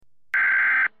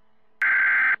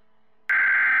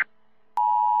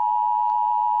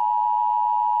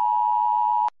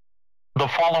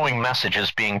following message is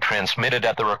being transmitted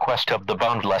at the request of the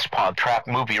Boundless Pod Trap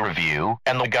Movie Review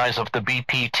and the guys of the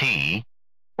BPT.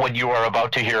 What you are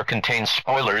about to hear contains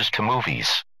spoilers to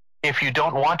movies. If you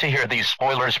don't want to hear these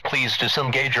spoilers, please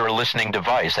disengage your listening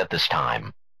device at this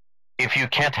time. If you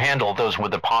can't handle those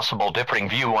with a possible differing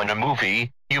view on a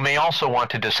movie, you may also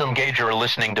want to disengage your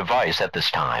listening device at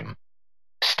this time.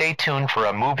 Stay tuned for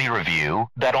a movie review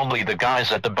that only the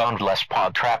guys at the Boundless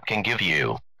Pod Trap can give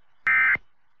you.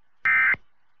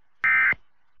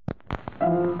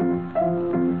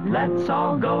 Let's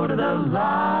all go to the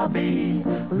lobby.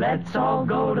 Let's all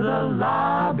go to the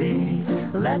lobby.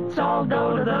 Let's all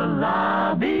go to the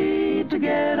lobby to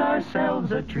get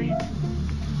ourselves a treat.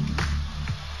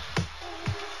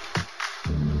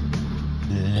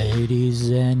 Ladies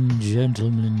and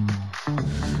gentlemen,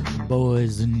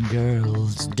 boys and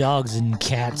girls, dogs and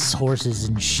cats, horses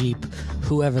and sheep,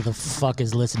 whoever the fuck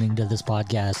is listening to this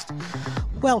podcast,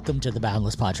 welcome to the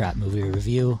Boundless Pod Trap Movie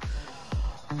Review.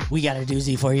 We got a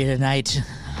doozy for you tonight.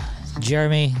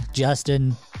 Jeremy,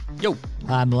 Justin, yo,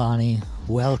 I'm Lonnie.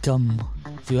 Welcome.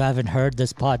 If you haven't heard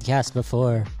this podcast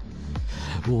before,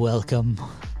 welcome.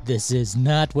 This is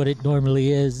not what it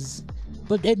normally is,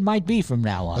 but it might be from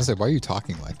now on. I was like, why are you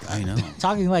talking like that? I know.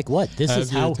 Talking like what? This is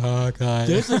how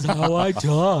I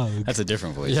talk. That's a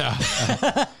different voice. Yeah.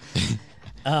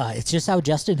 It's just how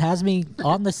Justin has me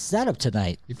on the setup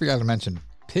tonight. You forgot to mention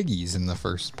piggies in the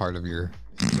first part of your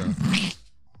intro.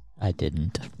 I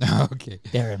didn't. Okay.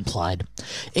 They're implied.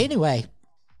 Anyway,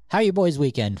 how you boys'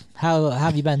 weekend? How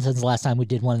have you been since the last time we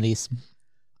did one of these?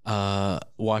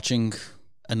 Watching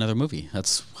another movie.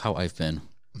 That's how I've been.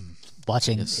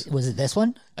 Watching, Yes. Was it this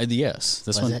one? Yes.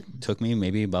 This Was one it? took me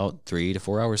maybe about 3 to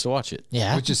 4 hours to watch it.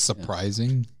 Yeah. Which is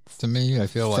surprising to me. I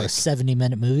feel For a like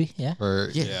 70-minute movie, yeah.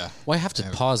 yeah. Well, I have to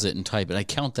pause it and type it. I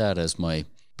count that as my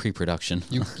pre-production.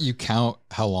 You count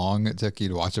how long it took you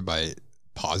to watch it by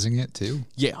pausing it too?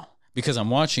 Yeah. Because I'm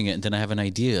watching it and then I have an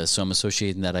idea. So I'm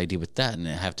associating that idea with that and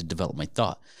I have to develop my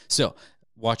thought. So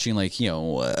watching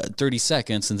 30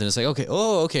 seconds and then it's like,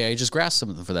 okay, I just grasped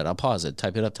something for that. I'll pause it,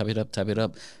 type it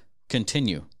up,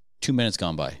 continue. 2 minutes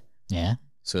gone by. Yeah.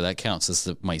 So that counts as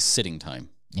my sitting time.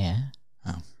 Yeah.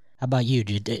 Oh. How about you?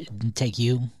 Did it take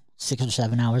you 6 or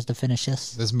 7 hours to finish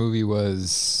this? This movie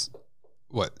was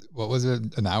what was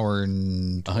it? An hour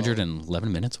and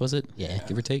 111 minutes, was it? Yeah.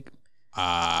 Give or take.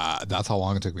 that's how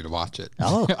long it took me to watch it.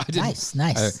 Oh, I didn't-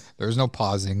 nice. there was no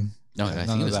pausing. No, I None think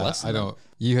it of was that. less than I that. don't.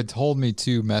 You had told me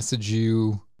to message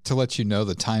you to let you know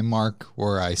the time mark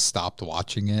where I stopped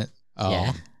watching it.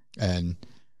 Yeah. And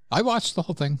I watched the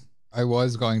whole thing. I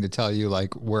was going to tell you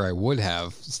like where I would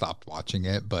have stopped watching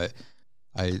it, but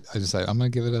I decided I'm gonna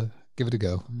give it a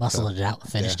go. Muscled it out,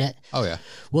 finished it. Oh yeah.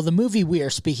 Well, the movie we are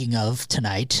speaking of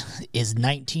tonight is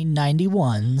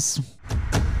 1991's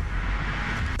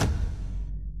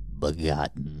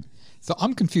Begotten. So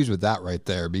I'm confused with that right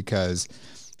there because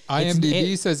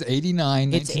IMDb says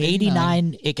 89. It's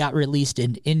 89. It got released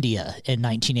in India in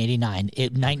 1989.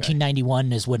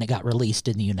 1991 is when it got released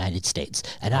in the United States.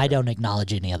 And I don't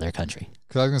acknowledge any other country.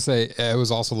 Because I was going to say, I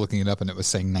was also looking it up and it was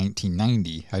saying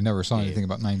 1990. I never saw anything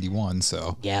about 91,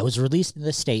 so. Yeah, it was released in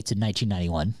the States in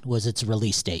 1991, was its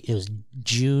release date. It was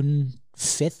June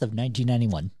 5th of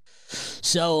 1991.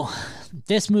 So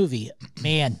this movie,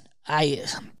 man,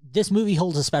 this movie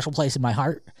holds a special place in my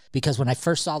heart because when I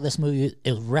first saw this movie,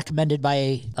 it was recommended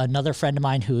by another friend of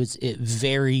mine who is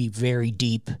very, very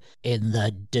deep in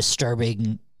the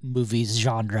disturbing movies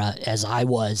genre as I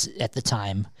was at the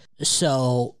time.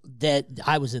 So that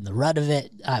I was in the rut of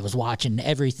it. I was watching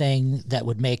everything that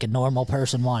would make a normal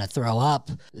person want to throw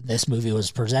up. This movie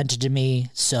was presented to me.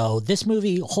 So this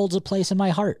movie holds a place in my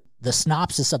heart. The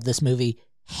synopsis of this movie,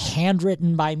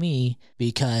 handwritten by me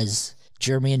because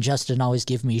Jeremy and Justin always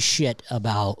give me shit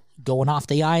about going off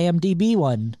the IMDb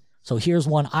one. So here's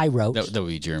one I wrote. That would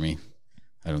be Jeremy.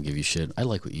 I don't give you shit. I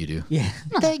like what you do. Yeah,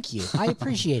 thank you. I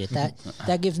appreciate it.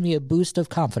 That gives me a boost of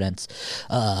confidence.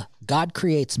 God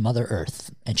creates Mother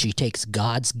Earth, and she takes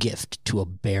God's gift to a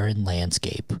barren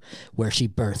landscape where she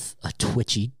births a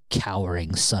twitchy,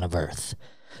 cowering son of Earth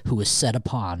who is set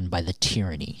upon by the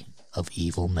tyranny of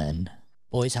evil men.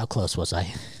 Boys, how close was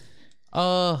I?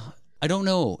 I don't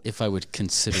know if I would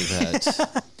consider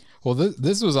that. Well,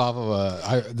 this was off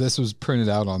of this was printed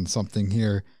out on something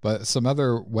here, but some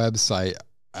other website,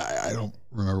 I don't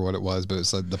remember what it was, but it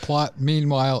said the plot,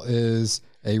 meanwhile, is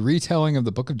a retelling of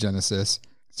the book of Genesis.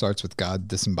 It starts with God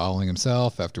disemboweling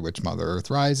himself, after which Mother Earth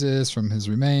rises from his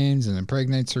remains and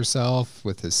impregnates herself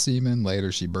with his semen.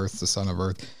 Later, she births the son of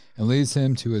Earth. and leaves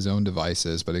him to his own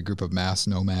devices, but a group of mass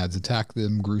nomads attack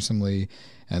them gruesomely,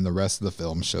 and the rest of the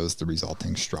film shows the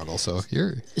resulting struggle. So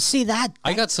here, See that?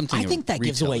 I got something. I think that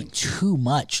gives away too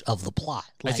much of the plot.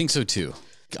 I think so too.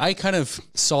 I kind of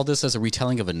saw this as a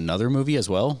retelling of another movie as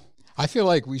well. I feel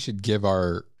like we should give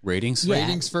our Ratings.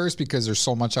 ratings first because there's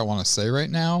so much I want to say right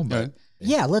now. But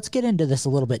Yeah, let's get into this a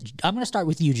little bit. I'm going to start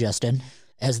with you, Justin,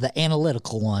 as the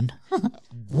analytical one.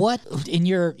 What, in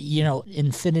your,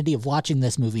 infinity of watching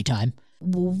this movie time,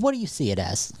 what do you see it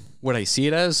as? What I see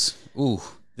it as? Ooh,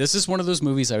 this is one of those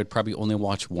movies I would probably only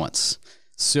watch once.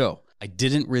 So I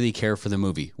didn't really care for the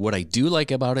movie. What I do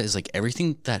like about it is like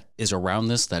everything that is around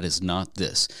this that is not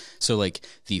this. So like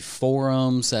the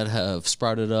forums that have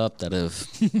sprouted up that have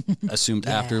assumed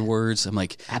afterwards. I'm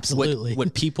like, Absolutely.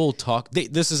 What people talk.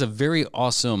 This is a very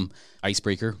awesome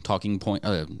icebreaker, talking point. I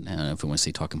don't know if I want to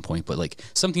say talking point, but like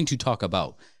something to talk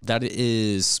about. That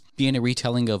is being a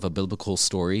retelling of a biblical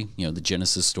story, the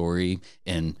Genesis story,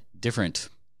 and different.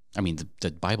 I mean,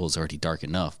 the Bible is already dark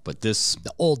enough, but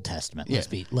the Old Testament. Let's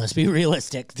be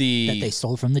realistic. That they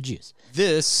stole from the Jews.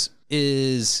 This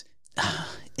is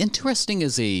interesting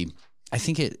I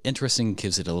think interesting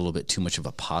gives it a little bit too much of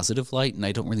a positive light, and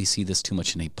I don't really see this too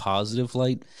much in a positive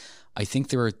light. I think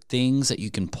there are things that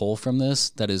you can pull from this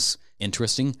that is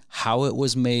interesting. How it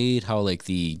was made, how like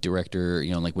the director,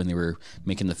 like when they were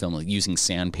making the film, like using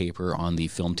sandpaper on the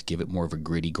film to give it more of a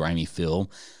gritty, grimy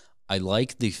feel. I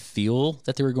like the feel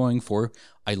that they were going for.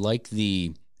 I like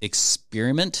the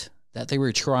experiment that they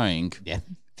were trying. Yeah.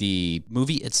 The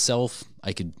movie itself,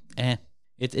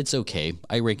 it's okay.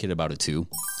 I rank it about a 2.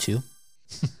 2.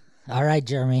 All right,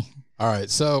 Jeremy. all right,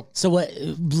 so what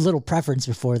little preference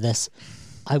before this?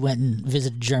 I went and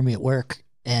visited Jeremy at work,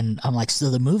 and I'm like,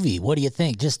 so the movie, what do you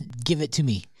think? Just give it to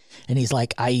me. And he's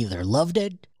like, I either loved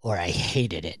it or I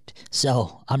hated it.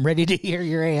 So I'm ready to hear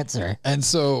your answer. And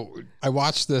so I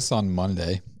watched this on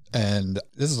Monday, and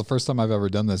this is the first time I've ever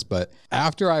done this, but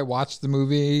after I watched the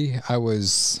movie, I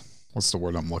was, what's the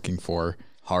word I'm looking for?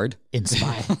 Hard?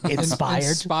 Inspired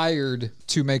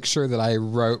to make sure that I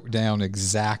wrote down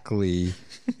exactly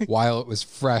while it was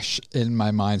fresh in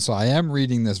my mind. So I am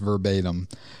reading this verbatim.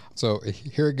 So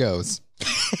here it goes.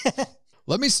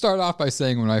 Let me start off by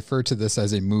saying when I refer to this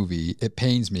as a movie, it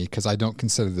pains me because I don't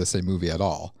consider this a movie at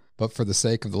all. But for the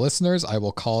sake of the listeners, I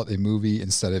will call it a movie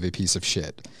instead of a piece of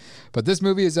shit. But this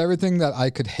movie is everything that I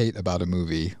could hate about a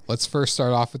movie. Let's first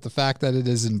start off with the fact that it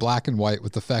is in black and white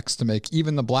with effects to make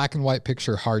even the black and white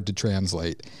picture hard to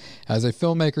translate. As a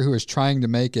filmmaker who is trying to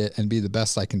make it and be the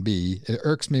best I can be, it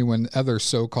irks me when other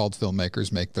so-called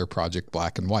filmmakers make their project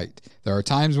black and white. There are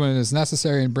times when it is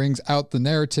necessary and brings out the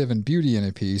narrative and beauty in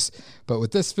a piece, but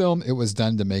with this film, it was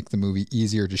done to make the movie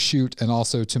easier to shoot and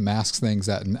also to mask things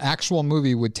that an actual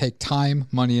movie would take time,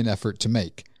 money, and effort to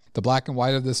make. The black and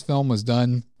white of this film was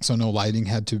done so no lighting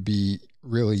had to be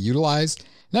really utilized.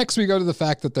 Next, we go to the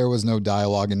fact that there was no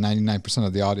dialogue and 99%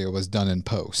 of the audio was done in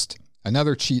post.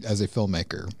 Another cheat as a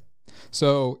filmmaker.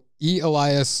 So E.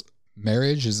 Elias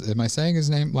Marriage, am I saying his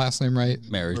last name right?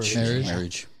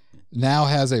 Marriage. Now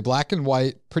has a black and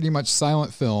white, pretty much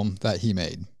silent film that he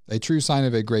made. A true sign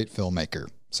of a great filmmaker.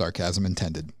 Sarcasm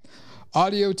intended.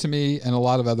 Audio to me and a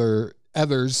lot of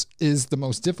others is the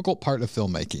most difficult part of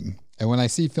filmmaking. And when I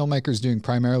see filmmakers doing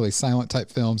primarily silent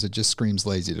type films, it just screams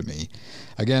lazy to me.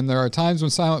 Again, there are times when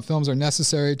silent films are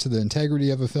necessary to the integrity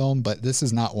of a film, but this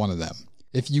is not one of them.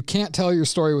 If you can't tell your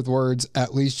story with words,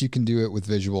 at least you can do it with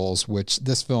visuals, which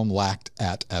this film lacked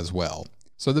at as well.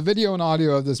 So the video and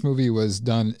audio of this movie was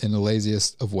done in the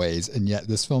laziest of ways, and yet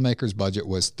this filmmaker's budget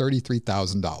was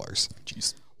 $33,000.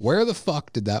 Jeez. Where the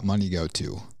fuck did that money go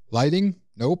to? Lighting?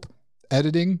 Nope.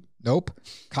 Editing? Nope.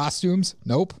 Costumes?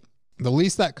 Nope. The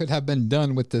least that could have been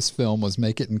done with this film was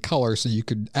make it in color so you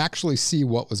could actually see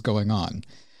what was going on.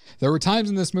 There were times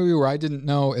in this movie where I didn't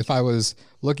know if I was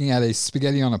looking at a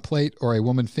spaghetti on a plate or a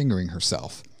woman fingering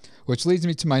herself, which leads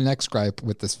me to my next gripe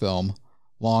with this film,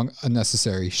 long,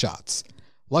 unnecessary shots.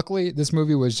 Luckily, this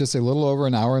movie was just a little over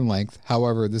an hour in length.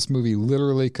 However, this movie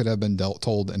literally could have been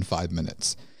told in 5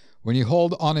 minutes. When you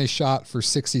hold on a shot for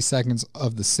 60 seconds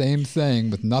of the same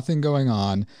thing with nothing going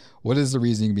on, what is the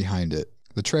reasoning behind it?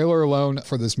 The trailer alone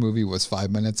for this movie was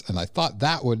 5 minutes, and I thought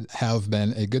that would have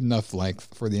been a good enough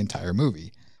length for the entire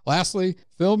movie. Lastly,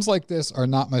 films like this are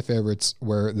not my favorites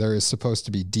where there is supposed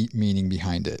to be deep meaning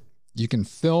behind it. You can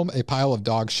film a pile of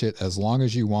dog shit as long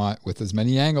as you want with as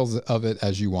many angles of it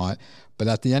as you want, but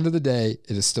at the end of the day,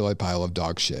 it is still a pile of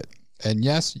dog shit. And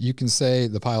yes, you can say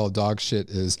the pile of dog shit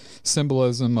is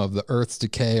symbolism of the Earth's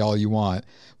decay all you want,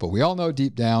 but we all know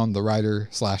deep down the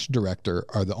writer/director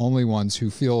are the only ones who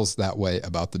feels that way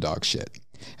about the dog shit.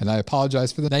 and I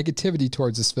apologize for the negativity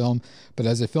towards this film, but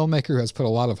as a filmmaker who has put a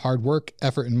lot of hard work,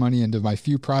 effort, and money into my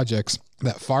few projects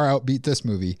that far outbeat this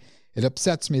movie, it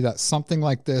upsets me that something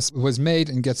like this was made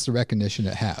and gets the recognition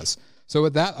it has. So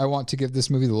with that, I want to give this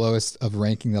movie the lowest of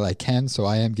ranking that I can, so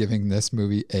I am giving this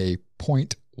movie a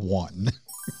 0.1.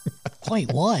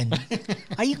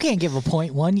 0.1? You can't give a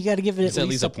 0.1. You got to give it At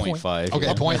least a 0.5. Okay,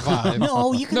 0.5.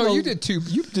 No, you can No, go... you did two.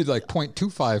 You did like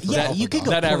 0.25. For Yeah, you could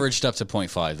go... That averaged up to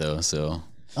 0.5 though, so...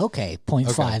 Okay,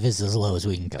 0.5 is as low as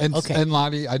we can go. Okay. And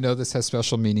Lottie, I know this has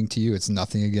special meaning to you. It's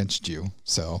nothing against you.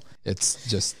 So it's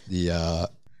just the...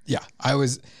 Yeah,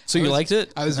 So you liked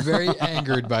it? I was very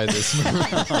angered by this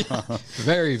movie.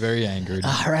 Very, very angered.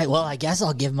 All right, well, I guess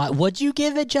I'll give my... What'd you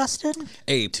give it, Justin?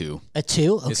 A 2. A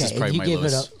 2? Okay, This is probably and you my give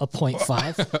lowest. it a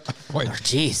 0.5?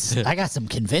 Jeez, I got some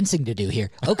convincing to do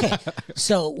here. Okay,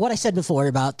 so what I said before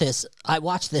about this, I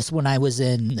watched this when I was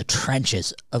in the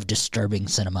trenches of disturbing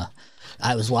cinema.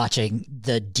 I was watching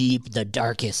the deep, the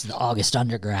darkest, the August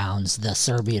Undergrounds, the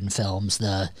Serbian films,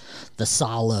 the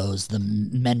Solos, the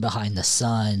Men Behind the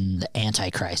Sun, the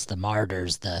Antichrist, the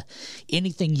Martyrs,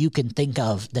 anything you can think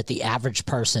of that the average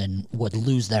person would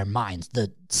lose their minds,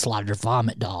 the Slaughtered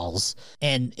Vomit Dolls.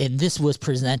 And this was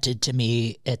presented to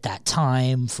me at that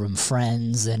time from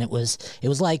friends, and it was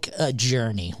like a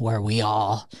journey where we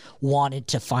all wanted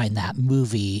to find that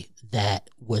movie that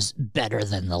was better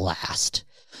than the last.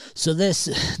 So this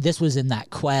was in that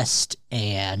quest,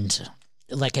 and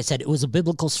like I said, it was a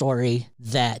biblical story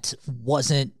that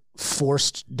wasn't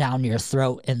forced down your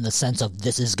throat in the sense of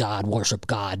this is God, worship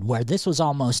God, where this was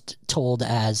almost told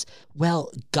as,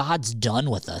 well, God's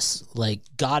done with us. Like,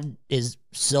 God is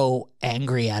so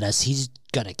angry at us, he's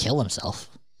gonna kill himself.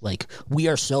 Like, we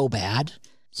are so bad.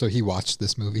 So he watched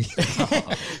this movie.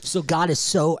 So God is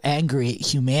so angry at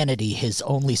humanity, his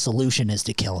only solution is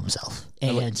to kill himself.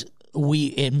 And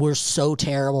we're so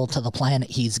terrible to the planet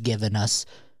he's given us.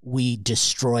 We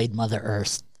destroyed Mother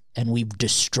Earth, and we've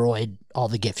destroyed all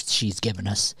the gifts she's given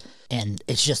us. And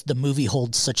it's just, the movie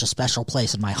holds such a special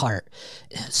place in my heart.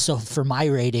 So for my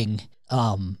rating,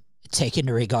 take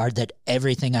into regard that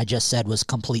everything I just said was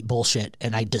complete bullshit,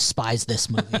 and I despise this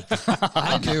movie.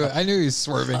 I knew he was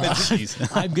swerving.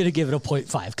 I'm going to give it a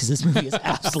 0.5 because this movie is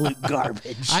absolute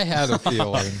garbage. I had a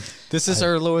feeling. This is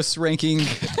our lowest ranking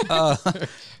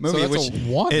movie, that's which a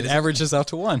 1. it averages out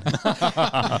to 1.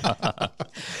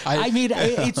 I mean,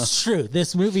 it's true.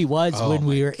 This movie was when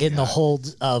we were in the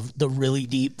hold of the really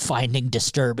deep, finding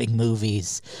disturbing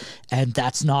movies. And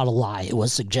that's not a lie. It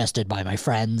was suggested by my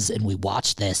friends, and we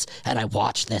watched this, and I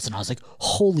watched this, and I was like,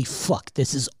 holy fuck,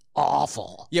 this is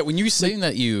awful. Yeah, when you were saying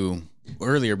that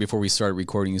earlier before we started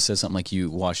recording, you said something like you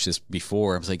watched this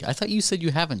before. I was like, I thought you said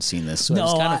you haven't seen this. So I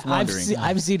was kind of wondering.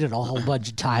 I've seen it a whole bunch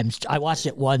of times. I watched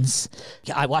it once.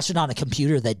 I watched it on a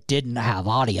computer that didn't have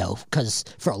audio because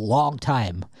for a long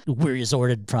time we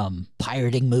resorted from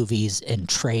pirating movies and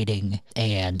trading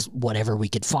and whatever we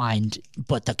could find.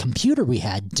 But the computer we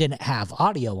had didn't have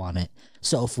audio on it.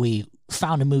 So if we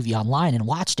found a movie online and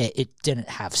watched it, it didn't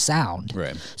have sound.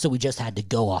 Right. So we just had to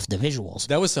go off the visuals.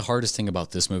 That was the hardest thing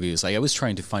about this movie. Is I was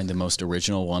trying to find the most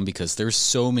original one because there's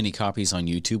so many copies on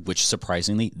YouTube, which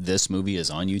surprisingly, this movie is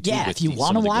on YouTube. Yeah, if you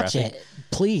want to watch it,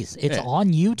 please. It's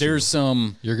on YouTube. There's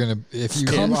some... You're going to... If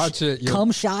you watch it...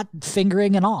 Cum shot,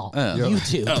 fingering, and all.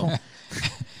 YouTube.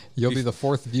 You'll be the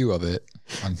fourth view of it.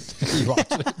 You watch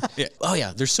it. Yeah. Oh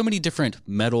yeah, there's so many different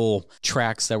metal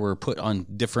tracks that were put on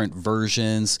different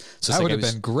versions. So that would have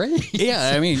been great.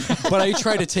 Yeah, I mean, but I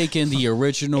try to take in the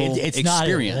original it's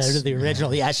experience. Not the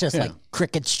original. Yeah, it's just like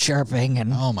crickets chirping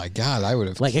and oh my god, I would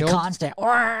have like killed, a constant.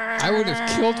 I would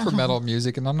have killed for metal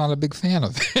music, and I'm not a big fan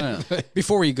of it.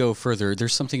 Before we go further,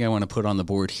 there's something I want to put on the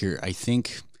board here. I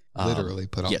think literally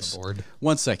put on the board.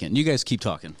 1 second, you guys keep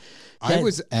talking. I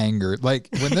was angered. Like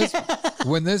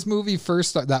when this movie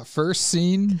that first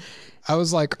scene, I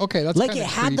was like, okay, that's like it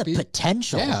had creepy. the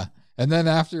potential. Yeah. And then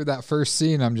after that first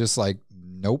scene, I'm just like,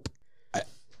 nope.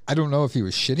 I don't know if he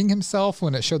was shitting himself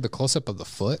when it showed the close up of the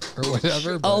foot or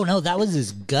whatever. But, oh no, that was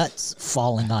his guts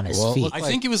falling on his feet. I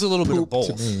think it was a little bit of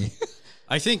both. To me.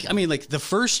 I mean, like the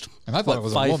first, and I thought it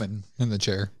was a woman in the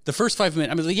chair. The first 5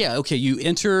 minutes, I mean, like, yeah, okay, you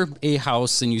enter a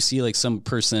house and you see like some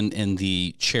person in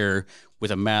the chair with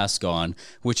a mask on,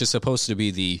 which is supposed to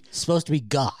be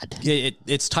God.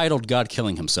 It's titled God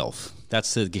Killing Himself.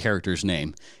 That's the character's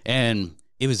name. And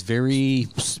it was very...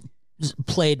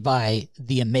 Played by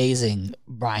the amazing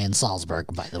Brian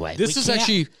Salzberg, by the way. This is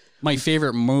actually my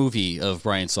favorite movie of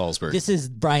Brian Salzberg. This is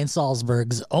Brian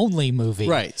Salzberg's only movie.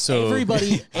 Right. So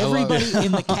everybody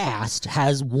in the cast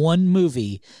has one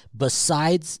movie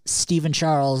besides Stephen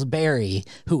Charles Barry,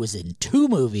 who was in 2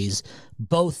 movies,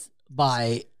 both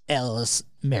by Alice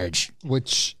Marriage.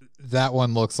 Which that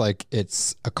one looks like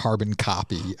it's a carbon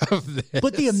copy of this.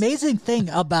 But the amazing thing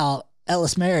about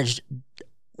Alice Marriage,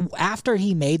 after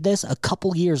he made this, a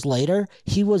couple years later,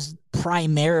 he was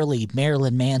primarily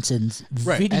Marilyn Manson's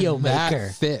video and maker.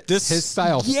 that fits. His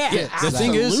style fits. The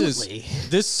thing is Absolutely.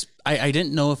 this. I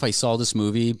didn't know if I saw this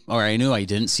movie, or I knew I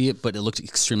didn't see it, but it looked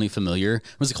extremely familiar.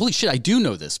 I was like, holy shit, I do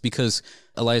know this, because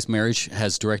Elias Marriage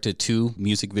has directed 2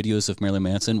 music videos of Marilyn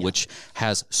Manson, which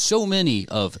has so many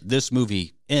of this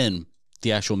movie in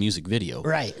the actual music video.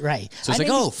 Right. So it's like,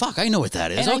 oh, fuck, I know what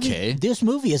that is. Okay. This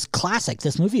movie is classic.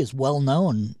 This movie is well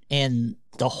known in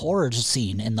the horror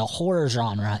scene, in the horror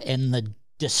genre, in the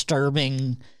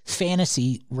disturbing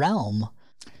fantasy realm,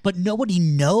 but nobody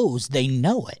knows they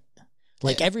know it.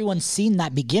 Like, everyone's seen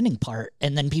that beginning part,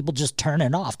 and then people just turn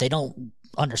it off. They don't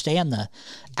understand the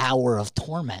hour of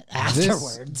torment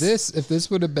afterwards. If this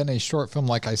would have been a short film,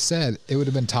 like I said, it would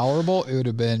have been tolerable. It would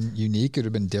have been unique. It would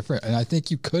have been different. And I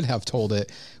think you could have told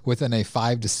it within a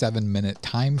 5 to 7 minute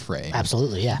time frame.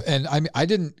 Absolutely, yeah. And I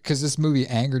didn't, because this movie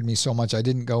angered me so much, I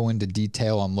didn't go into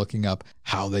detail on looking up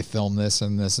how they filmed this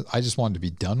and this. I just wanted to be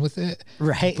done with it.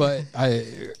 Right. But I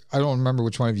don't remember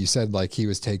which one of you said, like, he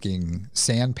was taking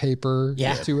sandpaper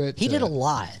to it. He did a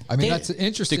lot. I mean, that's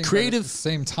interesting. The creative, at the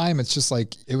same time, it's just like,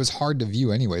 it was hard to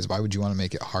view anyways. Why would you want to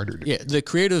make it harder to view? the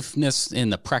creativeness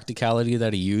and the practicality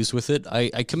that he used with it,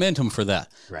 I commend him for that.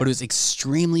 Right. But it was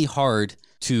extremely hard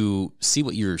to see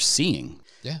what you're seeing.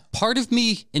 Yeah. Part of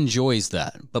me enjoys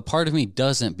that, but part of me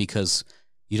doesn't, because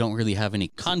you don't really have any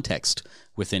context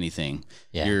with anything.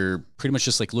 Yeah. You're pretty much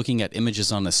just like looking at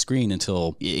images on the screen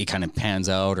until it kind of pans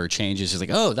out or changes. It's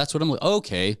like, oh, that's what I'm like.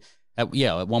 Okay. At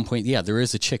one point, there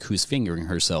is a chick who's fingering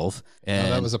herself.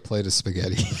 And that was a plate of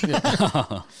spaghetti.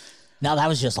 Now that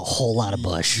was just a whole lot of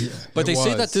bush. But they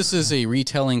say that this is a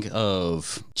retelling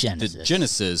of Genesis. the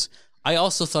Genesis. I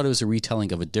also thought it was a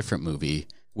retelling of a different movie,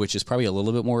 which is probably a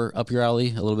little bit more up your alley,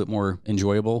 a little bit more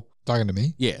enjoyable. Talking to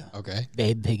me? Yeah. Okay.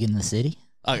 Babe Pig in the City.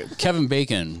 Kevin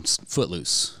Bacon's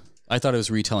Footloose. I thought it was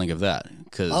a retelling of that.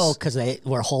 Because they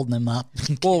were holding him up.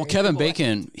 Well, Kevin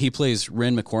Bacon, he plays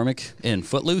Ren McCormick in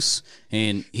Footloose,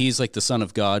 and he's like the Son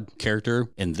of God character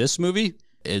in this movie,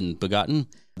 in Begotten.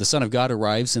 The Son of God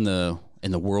arrives in the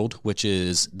world, which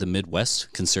is the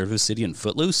Midwest conservative city in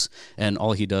Footloose, and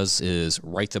all he does is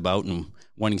write about and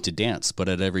wanting to dance, but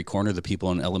at every corner, the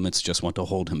people and elements just want to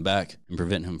hold him back and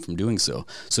prevent him from doing so.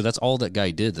 So that's all that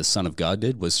guy did, the Son of God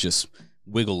did, was just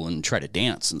wiggle and try to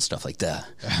dance and stuff like that.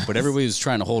 But everybody was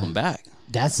trying to hold him back.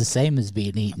 That's the same as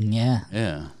being eaten, yeah.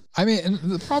 Yeah. I mean, and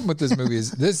the problem with this movie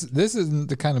is this isn't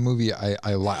the kind of movie I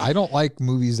like. I don't like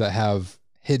movies that have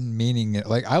hidden meaning.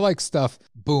 Like, I like stuff,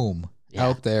 boom,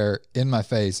 out there in my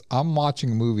face. I'm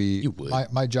watching a movie. You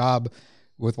would. My job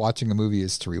with watching a movie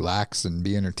is to relax and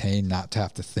be entertained, not to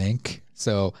have to think.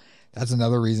 So that's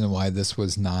another reason why this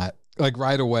was not, like,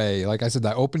 right away. Like I said,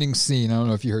 that opening scene, I don't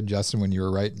know if you heard Justin when you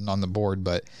were writing on the board,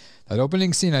 but that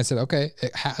opening scene, I said, okay,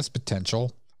 it has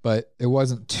potential, but it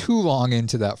wasn't too long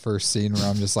into that first scene where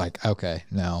I'm just like, okay,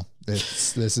 no,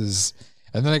 this is,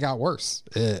 and then it got worse.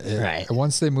 Right.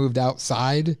 Once they moved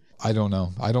outside, I don't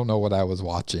know. I don't know what I was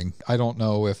watching. I don't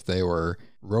know if they were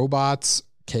robots,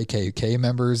 KKK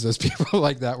members, those people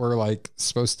like that were like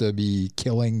supposed to be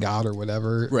killing God or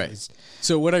whatever. Right.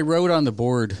 So what I wrote on the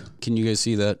board, can you guys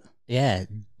see that? Yeah,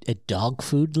 a dog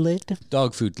food lid.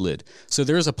 Dog food lid. So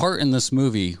there's a part in this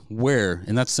movie where,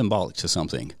 and that's symbolic to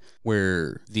something,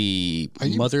 where the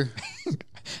mother...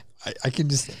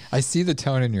 I see the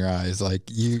tone in your eyes. Like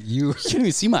you can't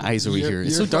even see my eyes over here.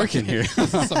 It's so dark in here.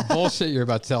 This is some bullshit you're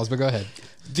about to tell us, but go ahead.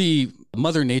 The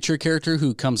Mother Nature character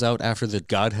who comes out after the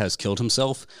god has killed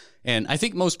himself. And I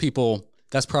think most people,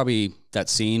 that's probably that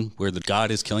scene where the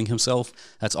god is killing himself.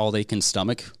 That's all they can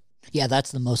stomach. Yeah,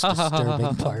 that's the most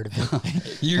disturbing part of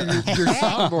it. Your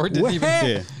soundboard didn't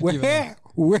even...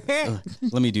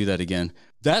 Let me do that again.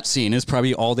 That scene is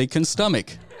probably all they can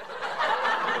stomach.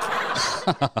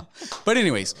 But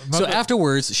anyways, so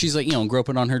afterwards, she's like,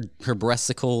 groping on her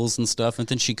breasticles and stuff. And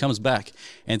then she comes back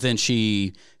and then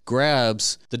she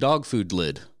grabs the dog food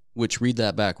lid, which read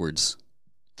that backwards.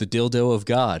 The dildo of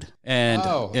God. And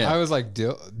I was like,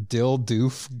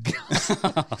 dildoof.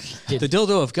 The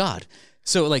dildo of God.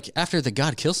 So like after the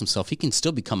god kills himself, he can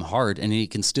still become hard and he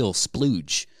can still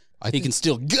splooge. He can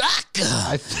still...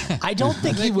 I don't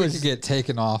think he was... We could get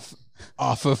taken off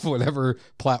of whatever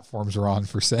platforms we're on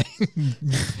for saying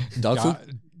dog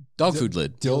food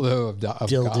lid. Dildo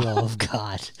of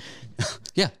God.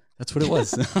 Yeah, that's what it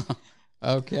was.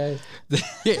 Okay.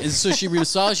 Yeah, and so she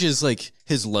massages like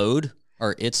his load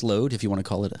or its load, if you want to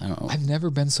call it. I don't know. I've never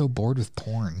been so bored with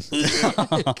porn.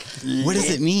 What does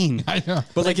it mean? I know.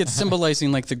 But like it's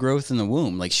symbolizing like the growth in the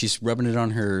womb. Like she's rubbing it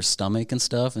on her stomach and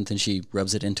stuff, and then she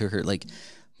rubs it into her, like,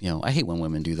 I hate when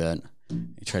women do that.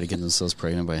 They try to get themselves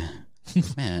pregnant by,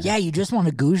 man. Yeah, you just want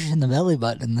to goosh in the belly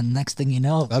button, and the next thing you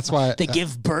know, That's why they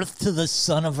give birth to the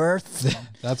son of Earth.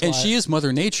 That's why. And she is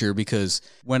Mother Nature, because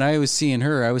when I was seeing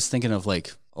her, I was thinking of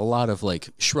like a lot of like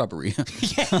shrubbery.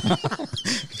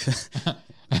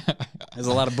 There's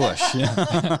a lot of bush.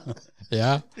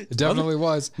 Yeah, it definitely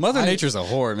was. Mother Nature's a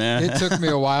whore, man. It took me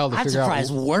a while to I'm figure out.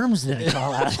 surprised worms didn't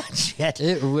crawl out of that shit.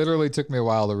 It literally took me a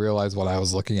while to realize what I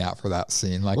was looking at for that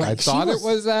scene. Like I Like, she thought was- it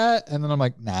was that, and then I'm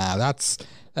like, nah, that's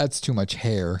too much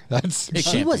hair. That's It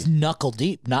She can't was be. knuckle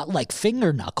deep, not like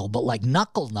finger knuckle, but like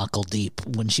knuckle deep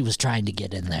when she was trying to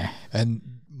get in there. and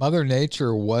Mother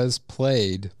Nature was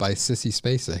played by Sissy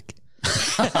Spacek.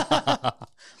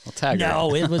 I'll tag her.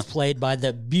 No, it was played by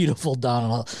the beautiful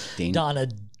Donna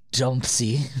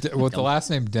Dumpsey. With the last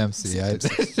name Dempsey, I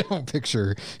don't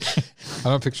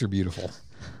picture beautiful.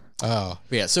 Oh,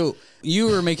 But yeah, so you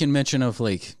were making mention of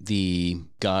like the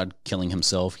God killing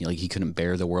himself, like he couldn't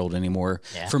bear the world anymore.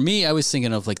 Yeah. For me, I was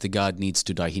thinking of like the God needs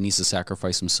to die. He needs to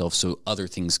sacrifice himself so other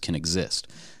things can exist.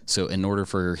 So in order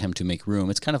for him to make room,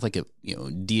 it's kind of like a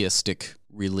deistic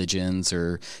religions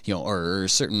or or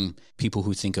certain people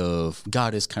who think of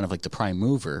God as kind of like the prime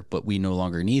mover, but we no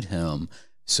longer need him.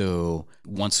 So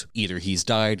once either he's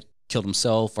died, killed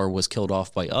himself, or was killed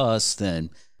off by us, then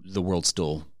the world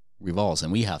still revolves,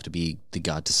 and we have to be the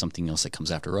God to something else that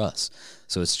comes after us.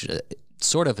 So it's just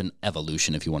sort of an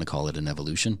evolution, if you want to call it an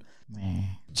evolution.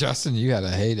 Justin, you had a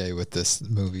heyday with this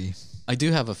movie. I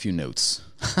do have a few notes.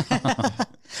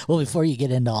 Well, before you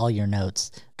get into all your notes,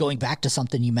 going back to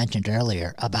something you mentioned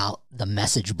earlier about the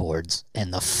message boards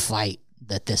and the fight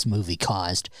that this movie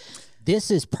caused,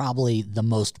 this is probably the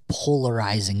most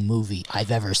polarizing movie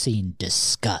I've ever seen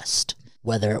discussed.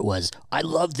 Whether it was, I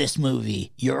love this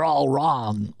movie, you're all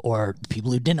wrong, or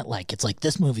people who didn't like it. It's like,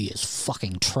 this movie is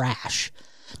fucking trash.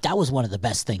 That was one of the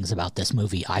best things about this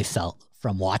movie, I felt,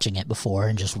 from watching it before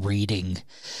and just reading.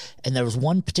 And there was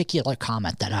one particular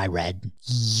comment that I read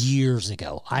years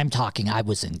ago. I'm talking, I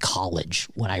was in college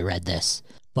when I read this,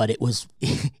 but it was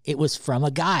from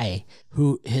a guy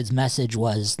who his message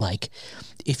was like,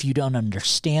 if you don't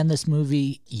understand this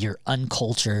movie, you're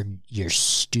uncultured, you're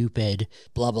stupid,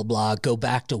 blah, blah, blah. Go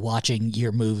back to watching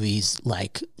your movies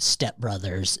like Step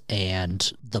Brothers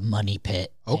and The Money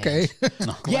Pit. Okay.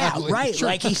 Yeah, Gladly. right. Sure.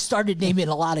 Like he started naming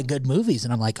a lot of good movies,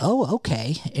 and I'm like, oh,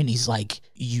 okay. And he's like,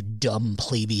 you dumb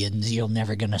plebeians, you're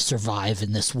never going to survive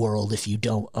in this world if you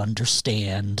don't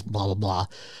understand, blah, blah, blah.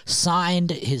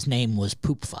 Signed, his name was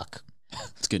Poopfuck.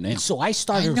 It's a good name. So I I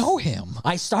started know him.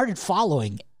 I started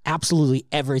following absolutely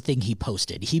everything he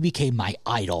posted. He became my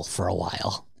idol for a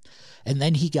while. And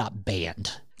then he got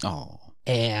banned. Oh,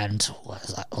 And what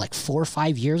was that, like 4 or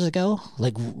 5 years ago?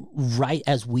 Like right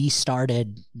as we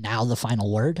started Now the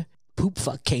Final Word,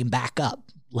 Poopfuck came back up.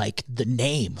 Like the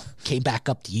name came back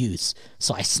up to use.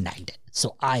 So I snagged it.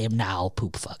 So I am now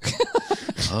Poopfuck.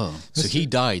 oh. So he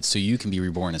died, so you can be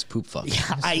reborn as Poopfuck.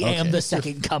 Yeah, I am the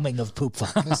second coming of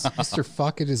Poopfuck. Mr.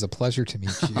 Fuck, it is a pleasure to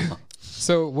meet you.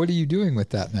 So what are you doing with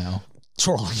that now?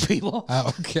 Trolling people.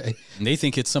 Okay. And they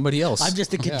think it's somebody else. I'm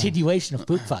just a continuation of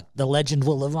Poopfuck. The legend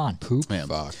will live on. Poop Man.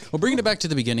 fuck. Well, bringing it back to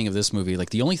the beginning of this movie, like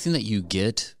the only thing that you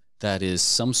get that is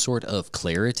some sort of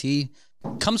clarity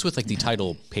comes with like the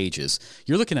title pages.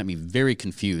 You're looking at me very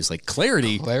confused. Like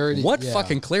clarity? Clarity, What yeah.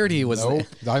 fucking clarity was Nope.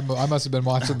 I must have been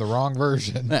watching the wrong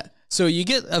version. that? So you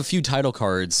get a few title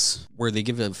cards where they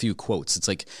give a few quotes. It's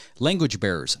like language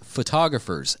bearers,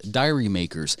 photographers, diary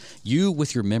makers. You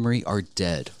with your memory are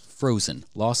dead, frozen,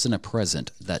 lost in a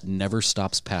present that never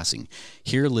stops passing.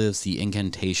 Here lives the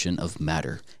incantation of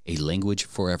matter, a language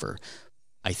forever.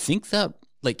 I think that,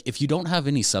 like, if you don't have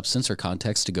any substance or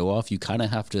context to go off, you kind of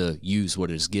have to use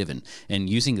what is given. And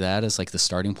using that as like the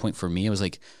starting point for me, I was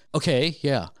like, okay,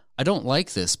 yeah, I don't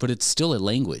like this, but it's still a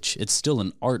language. It's still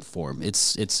an art form.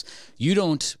 It's you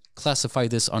don't classify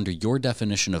this under your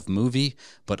definition of movie,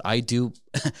 but I do,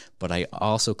 but I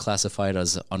also classify it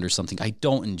as under something I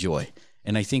don't enjoy.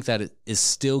 And I think that it is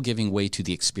still giving way to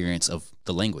the experience of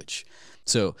the language.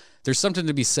 So there's something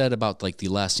to be said about like the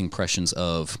lasting impressions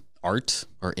of art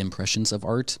or impressions of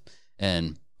art.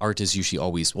 And art is usually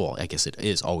always, well, I guess it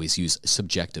is always used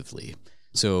subjectively.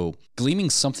 So gleaming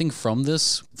something from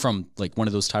this, from like one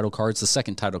of those title cards, the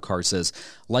second title card says,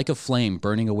 like a flame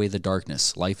burning away the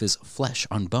darkness, life is flesh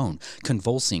on bone,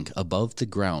 convulsing above the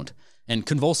ground. And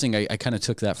convulsing, I kind of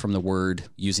took that from the word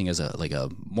using as a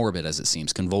morbid as it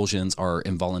seems. Convulsions are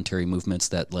involuntary movements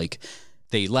that like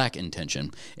they lack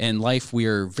intention. In life, we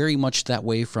are very much that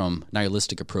way from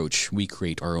nihilistic approach. We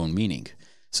create our own meaning.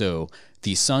 So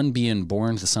the son being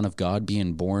born, the son of God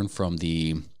being born from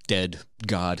the dead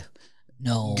God.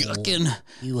 No,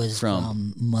 he was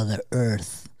from Mother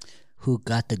Earth, who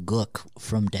got the gook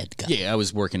from dead God. Yeah, I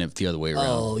was working it the other way around.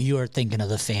 Oh, you were thinking of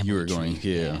the family. You were going,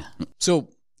 yeah. So,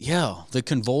 yeah, the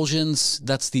convulsions,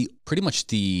 that's pretty much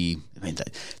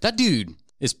that dude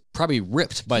is probably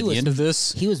ripped by the end of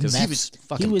this. He was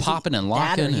fucking popping and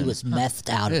locking. He was methed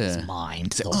out of his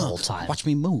mind the whole time. Watch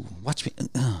me move. Watch me.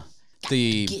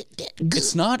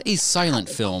 It's not a silent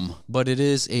film, but it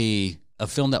is a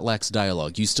film that lacks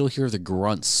dialogue. You still hear the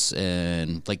grunts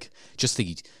and like just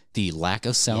the lack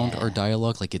of sound or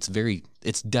dialogue. Like it's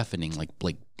deafening, like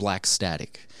black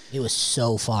static. It was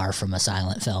so far from a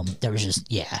silent film. There was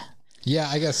just Yeah,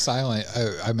 I guess silent.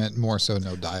 I meant more so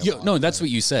no dialogue. No, that's what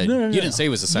you said. No. You didn't say it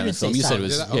was a silent film. You said it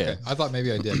was. Okay. I thought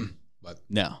maybe I did, but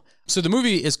no. So the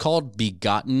movie is called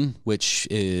Begotten, which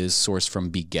is sourced from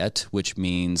beget, which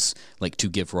means like to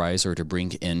give rise or to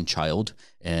bring in child.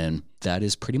 And that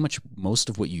is pretty much most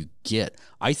of what you get.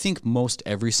 I think most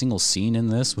every single scene in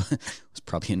this was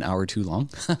probably an hour too long.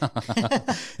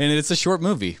 And it's a short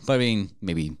movie. But I mean,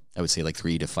 maybe I would say like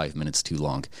 3 to 5 minutes too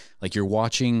long. Like you're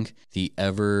watching the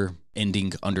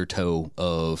ever-ending undertow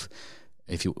of,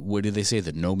 what did they say,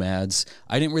 the nomads?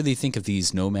 I didn't really think of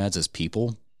these nomads as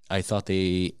people. I thought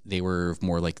they were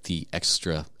more like the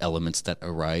extra elements that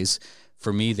arise.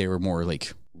 For me, they were more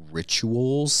like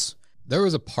rituals. There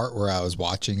was a part where I was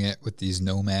watching it with these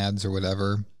nomads or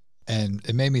whatever, and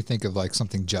it made me think of like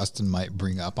something Justin might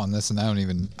bring up on this. And I don't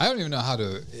even know how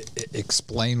to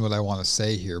explain what I want to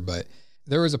say here, but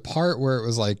there was a part where it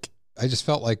was like, I just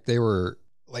felt like they were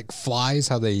like flies,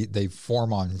 how they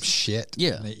form on shit.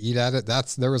 Yeah. And they eat at it.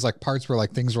 There was like parts where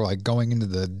like things were like going into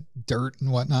the dirt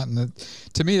and whatnot. And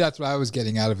to me, that's what I was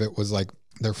getting out of it, was like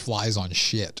they're flies on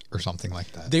shit or something like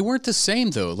that. They weren't the same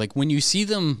though. Like when you see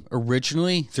them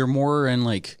originally, they're more in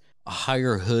like a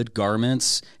higher hood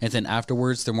garments. And then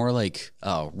afterwards, they're more like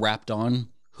wrapped on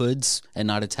hoods and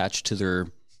not attached to their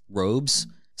robes.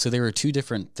 So they were two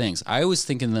different things. I was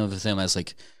thinking of them as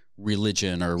like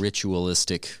religion or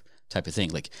ritualistic type of thing.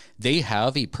 Like they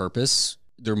have a purpose.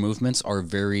 Their movements are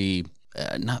very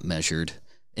not measured,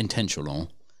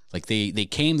 intentional. Like they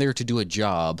came there to do a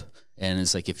job, and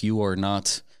it's like, if you are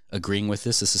not agreeing with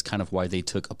this is kind of why they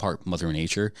took apart Mother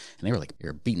Nature. And they were like,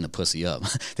 you're beating the pussy up.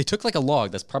 They took like a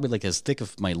log that's probably like as thick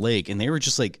as my leg, and they were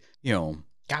just like,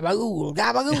 gabagool,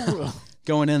 gabagool.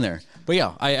 going in there. But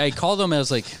yeah, I call them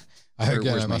as like, I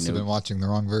must have been watching the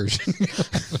wrong version.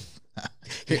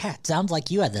 Yeah, it sounds like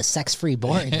you had the sex-free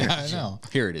boring version. I know.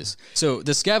 Here it is. So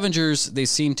the scavengers, they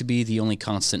seem to be the only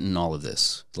constant in all of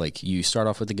this. Like you start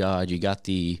off with the god, you got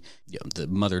the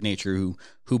Mother Nature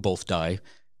who both die.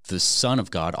 The Son of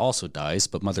God also dies,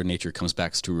 but Mother Nature comes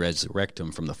back to resurrect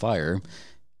him from the fire,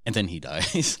 and then he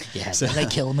dies. Yeah, so they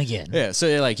kill him again. Yeah, so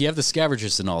like you have the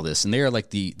scavengers and all this, and they're like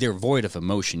they're void of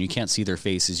emotion. You can't see their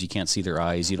faces, you can't see their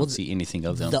eyes, you don't see anything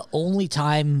of them. The only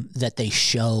time that they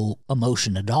show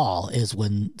emotion at all is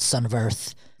when Son of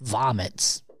Earth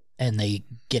vomits and they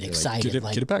get excited.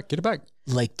 Get it back.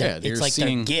 Like it's like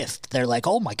their gift. They're like,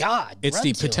 oh my God. It's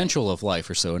the potential of life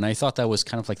or so. And I thought that was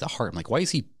kind of like the heart. I'm like, why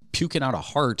is he puking out a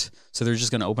heart? So they're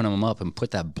just going to open him up and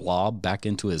put that blob back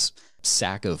into his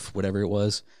sack of whatever it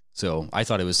was. So I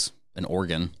thought it was an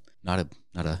organ, not a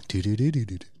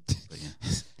do.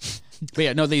 But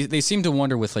yeah, no, they seem to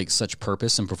wonder with like such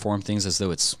purpose and perform things as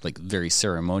though it's like very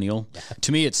ceremonial. Yeah.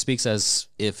 To me, it speaks as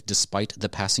if despite the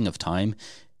passing of time,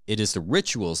 it is the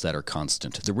rituals that are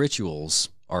constant. The rituals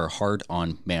are hard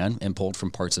on man and pulled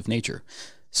from parts of nature.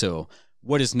 So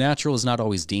what is natural is not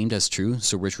always deemed as true,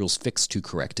 so rituals fix to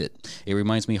correct it. It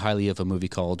reminds me highly of a movie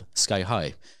called Sky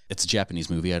High. It's a Japanese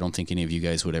movie. I don't think any of you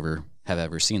guys would have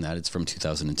ever seen that. It's from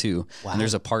 2002. Wow. And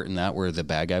there's a part in that where the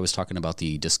bad guy was talking about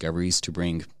the discoveries to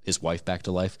bring his wife back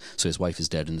to life. So his wife is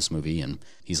dead in this movie, and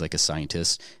he's like a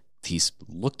scientist. He's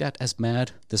looked at as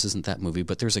mad. This isn't that movie,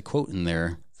 but there's a quote in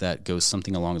there that goes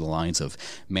something along the lines of,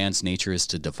 man's nature is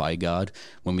to defy God.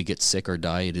 When we get sick or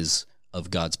die, it is of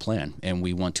God's plan, and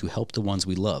we want to help the ones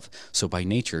we love. So by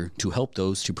nature, to help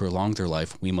those to prolong their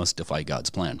life, we must defy God's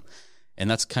plan. And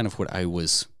that's kind of what I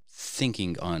was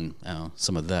thinking on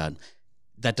some of that.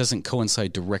 That doesn't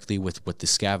coincide directly with what the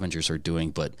scavengers are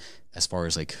doing, but as far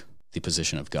as like the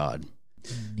position of God.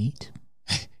 Neat.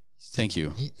 Thank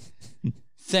you.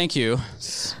 Thank you.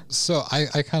 So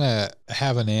I kind of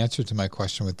have an answer to my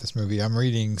question with this movie. I'm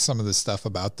reading some of the stuff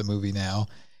about the movie now,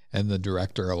 and the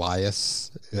director,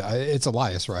 Elias, it's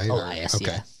Elias, right? Elias,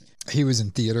 okay. Yeah. He was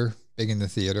in theater big in the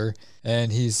theater.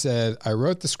 And he said, I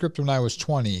wrote the script when I was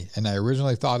 20, and I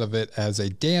originally thought of it as a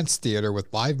dance theater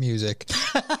with live music,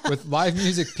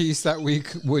 piece that we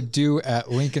would do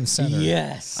at Lincoln Center.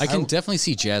 Yes. I can definitely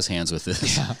see jazz hands with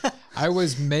this. Yeah. I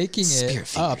was making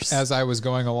it up as I was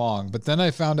going along, but then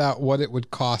I found out what it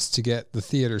would cost to get the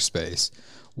theater space,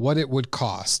 what it would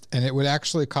cost. And it would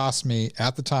actually cost me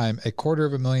at the time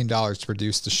 $250,000 to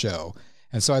produce the show.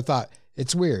 And so I thought,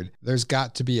 it's weird. There's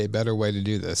got to be a better way to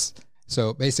do this.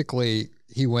 So basically,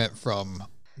 he went from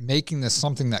making this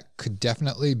something that could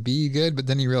definitely be good, but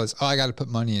then he realized, I got to put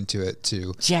money into it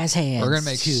too. Jazz hands. We're going to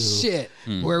make shit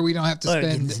where we don't have to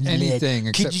spend anything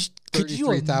except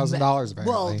 $33,000 apparently.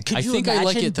 Well, I think I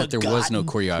like it that there was no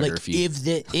choreography.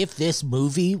 Like if this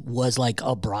movie was like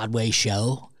a Broadway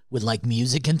show with like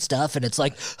music and stuff, and it's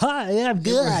like, hi, I'm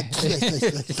good.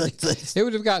 It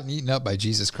would have gotten eaten up by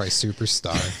Jesus Christ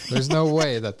Superstar. There's no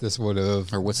way that this would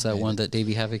have. Or what's that one that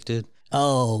Davey Havok did?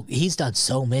 Oh, he's done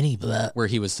so many, but Where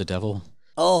he was the devil?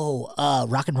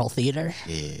 Rock and Roll Theater.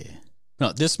 Yeah.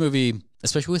 No, this movie,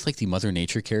 especially with like the Mother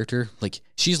Nature character, like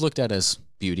she's looked at as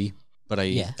beauty, but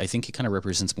I think it kind of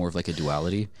represents more of like a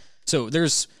duality. So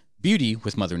there's beauty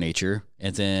with Mother Nature,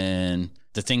 and then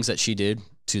the things that she did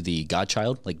to the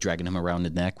Godchild, like dragging him around the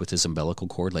neck with his umbilical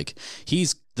cord. Like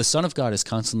the Son of God is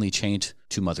constantly chained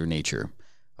to Mother Nature,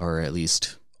 or at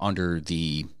least under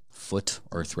the foot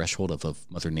or threshold of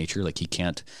Mother Nature. Like he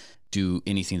can't do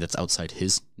anything that's outside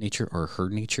his nature or her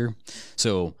nature.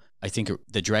 So I think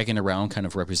the dragging around kind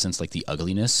of represents like the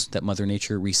ugliness that Mother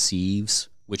Nature receives,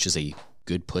 which is a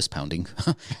good puss pounding.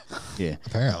 Yeah.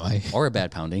 Apparently. Or a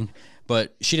bad pounding.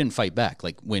 But she didn't fight back.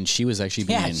 Like when she was actually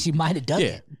being... Yeah, she might have done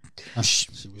it. She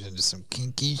was into some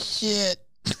kinky shit.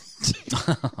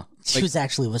 She was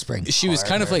actually whispering. She was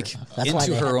kind of like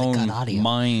into her own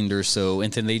mind or so.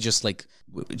 And then they just like...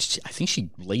 I think she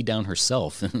laid down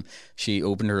herself and she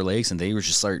opened her legs and they were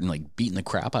just starting like beating the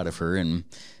crap out of her. And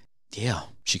yeah,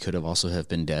 she could have also have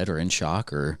been dead or in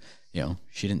shock, or, you know,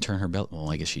 she didn't turn her belly. Well,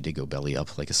 I guess she did go belly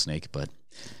up like a snake, but...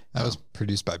 That was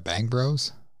produced by Bang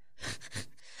Bros?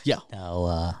 Yeah.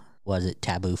 No, was it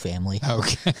Taboo Family?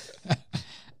 Okay.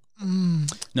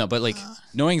 No, but like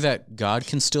knowing that God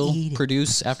can still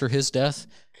produce after his death,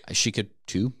 she could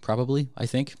too, probably, I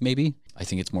think, maybe. I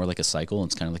think it's more like a cycle.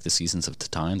 It's kind of like the seasons of the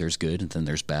time. There's good and then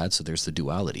there's bad. So there's the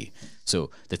duality.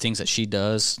 So the things that she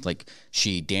does, like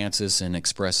she dances and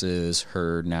expresses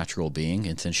her natural being,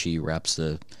 and then she wraps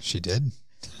the... She did?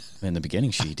 In the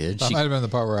beginning, she did. That might have been the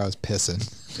part where I was pissing.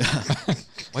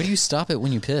 Why do you stop it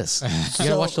when you piss? You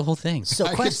gotta watch the whole thing. So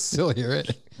I can still hear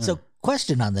it. So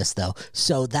question on this, though.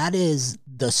 So that is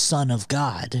the Son of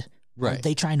God. Right. Are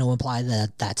they trying to imply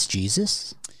that that's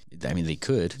Jesus? I mean, they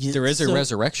could. There is a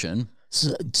resurrection.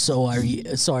 So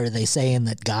are they saying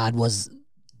that God was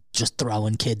just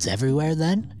throwing kids everywhere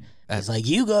then? It's like,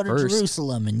 you go to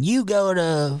Jerusalem and you go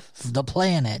to the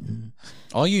planet. And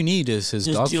all you need is his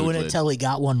dog food lid. Just doing it till he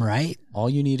got one right? All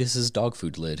you need is his dog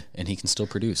food lid, and he can still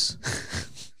produce.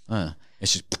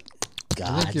 It's just...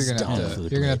 I think you're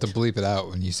gonna have to bleep it out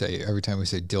when you say, every time we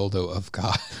say dildo of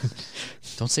God.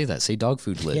 Don't say that. Say dog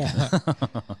food lid. Yeah.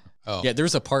 Oh. Yeah, there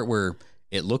was a part where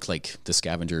it looked like the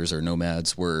scavengers or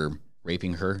nomads were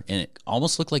raping her, and it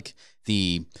almost looked like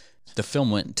the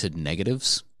film went to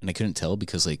negatives, and I couldn't tell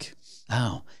because like,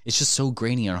 oh, it's just so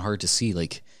grainy and hard to see.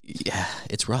 Like, yeah,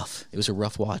 it's rough. It was a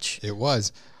rough watch. It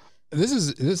was.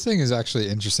 This thing is actually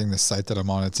interesting, this site that I'm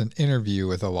on. It's an interview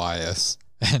with Elias.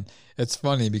 And it's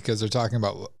funny because they're talking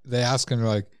about, they ask him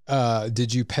like,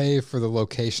 did you pay for the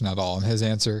location at all? And his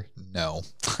answer, no.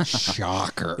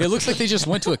 Shocker. It looks like they just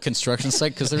went to a construction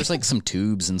site because there's like some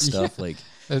tubes and stuff, like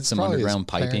it's some underground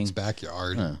piping.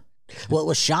 Backyard. Well, it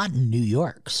was shot in New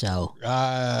York, so.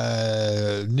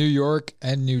 New York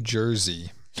and New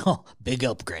Jersey. Oh, big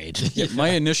upgrade. Yeah, my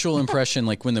initial impression,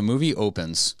 like when the movie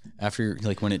opens, after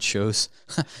like when it shows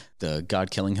the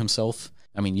God killing himself,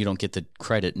 I mean, you don't get the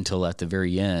credit until at the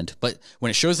very end. But when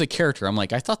it shows the character, I'm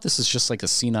like, I thought this is just like a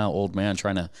senile old man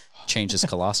trying to change his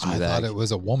colostomy bag. I thought it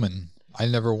was a woman. I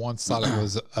never once thought it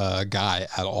was a guy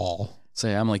at all. So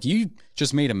I'm like, you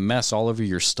just made a mess all over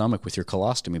your stomach with your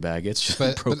colostomy bag. It's just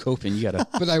Procopin. You gotta.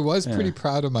 But I was pretty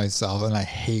proud of myself, and I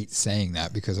hate saying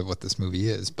that because of what this movie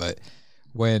is. But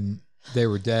when they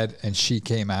were dead and she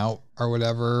came out or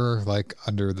whatever, like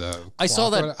under the, I saw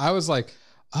that. I was like,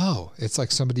 oh, it's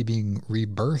like somebody being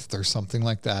rebirthed or something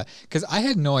like that. Because I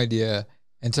had no idea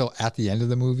until at the end of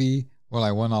the movie when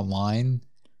I went online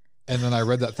and then I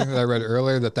read that thing that I read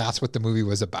earlier, that that's what the movie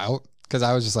was about. because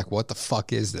I was just like, what the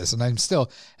fuck is this? And I'm still,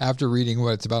 after reading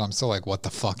what it's about, I'm still like, what the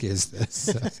fuck is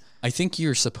this? I think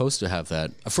you're supposed to have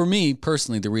that. For me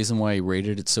personally, the reason why I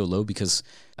rated it so low because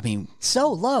I mean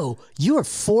So low. You were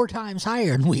 4 times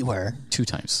higher than we were. 2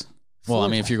 times. Well, I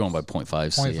mean if you're going by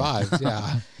 0.5, so 0.5,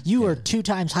 yeah. You were 2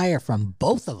 times higher from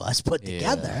both of us put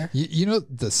together. You know,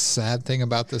 the sad thing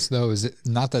about this though is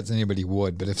not that anybody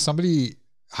would, but if somebody,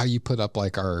 how you put up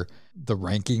like the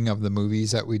ranking of the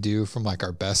movies that we do from like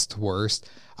our best to worst,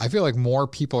 I feel like more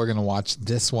people are going to watch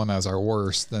this one as our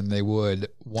worst than they would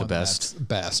one best. that's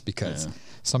best because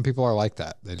some people are like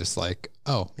that. They just like,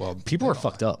 oh, well, people are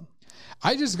fucked up.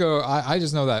 I just know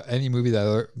that any movie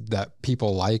that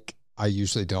people like, I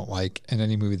usually don't like, and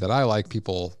any movie that I like,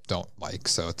 people don't like.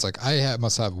 So it's like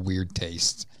must have weird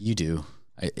taste. You do.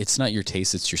 It's not your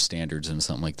taste, it's your standards and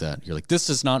something like that. You're like, this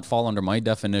does not fall under my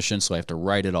definition, so I have to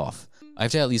write it off. I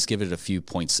have to at least give it a few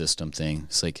point system thing.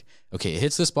 It's like, okay, it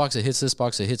hits this box, it hits this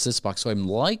box, it hits this box, so I'm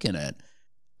liking it.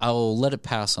 I'll let it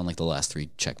pass on like the last 3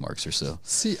 check marks or so.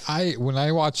 See, when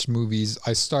I watch movies,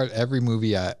 I start every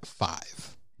movie at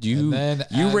 5. You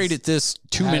rated this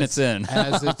 2 minutes in.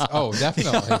 As it's, oh,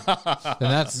 definitely.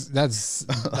 And that's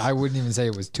I wouldn't even say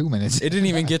it was 2 minutes. It didn't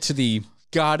even get to the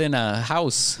God in a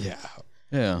house. Yeah.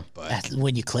 Yeah. But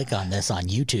when you click on this on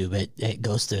YouTube, it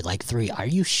goes through like 3. Are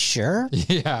you sure?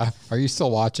 Yeah. Are you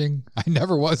still watching? I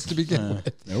never was to begin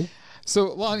with. Nope.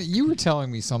 So, Lonnie, you were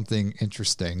telling me something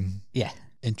interesting. Yeah.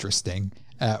 Interesting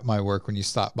at my work when you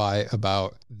stopped by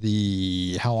about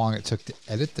how long it took to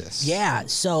edit this. Yeah.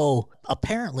 So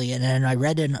apparently, and then I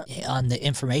read on the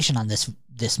information on this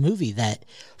movie that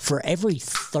for every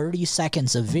 30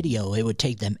 seconds of video, it would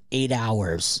take them 8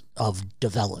 hours of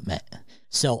development.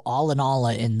 So all in all,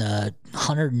 in the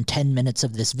 110 minutes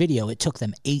of this video, it took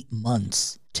them 8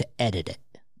 months to edit it.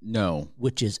 No.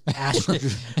 Which is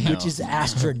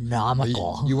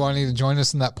astronomical. You wanting to join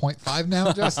us in that 0.5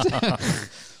 now, Justin?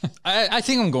 I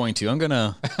think I'm going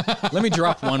to. Let me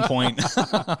drop 1 point.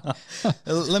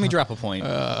 Let me drop a point.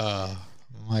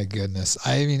 My goodness.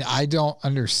 I mean, I don't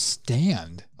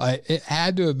understand. It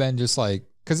had to have been just like,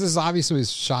 because this obviously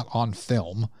was shot on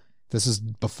film. This is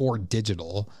before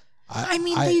digital. I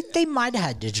mean, they might have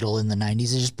had digital in the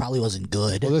 90s. It just probably wasn't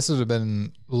good. Well, this would have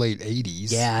been late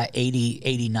 80s. Yeah, 80,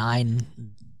 89.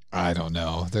 I don't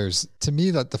know. To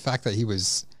me, that the fact that he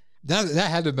was... That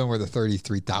had to have been where the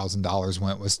 $33,000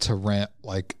 went, was to rent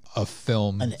like a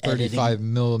film, 35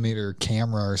 millimeter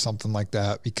camera or something like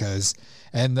that,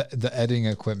 and the editing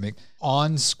equipment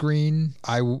on screen.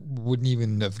 I wouldn't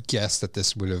even have guessed that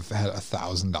this would have had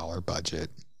 $1,000 budget.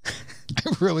 I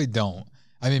really don't.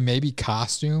 I mean, maybe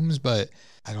costumes, but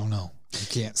I don't know. You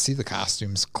can't see the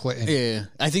costumes. Yeah,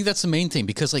 I think that's the main thing,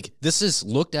 because like this is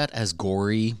looked at as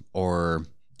gory or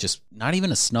just not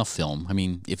even a snuff film. I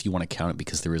mean, if you want to count it,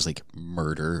 because there is like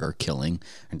murder or killing,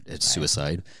 it's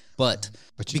suicide. But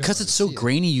because it's so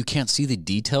grainy, you can't see the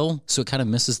detail, so it kind of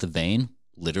misses the vein,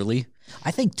 literally. I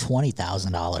think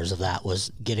 $20,000 of that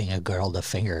was getting a girl to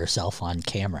finger herself on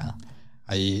camera.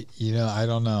 I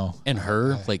don't know. And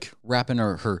her like wrapping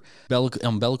her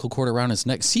umbilical cord around his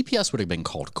neck. CPS would have been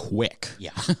called quick.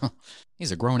 Yeah.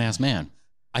 He's a grown-ass man.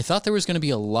 I thought there was going to be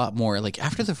a lot more. Like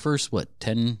after the first,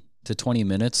 10 to 20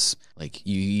 minutes, like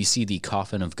you see the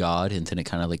coffin of God, and then it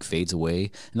kind of like fades away.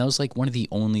 And that was like one of the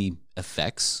only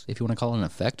effects, if you want to call it an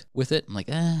effect, with it. I'm like,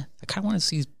 I kind of want to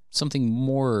see something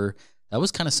more. That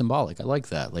was kind of symbolic. I like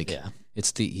that. Like,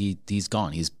 it's he's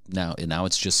gone. He's now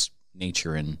it's just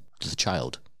nature and the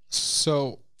child.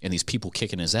 So, and these people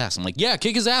kicking his ass. I'm like, yeah,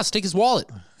 kick his ass, take his wallet.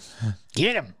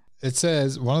 Get him. It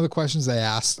says one of the questions they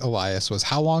asked Elias was,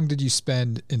 how long did you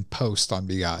spend in post on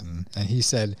Begotten? And he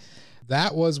said,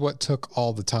 that was what took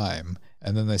all the time.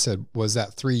 And then they said, was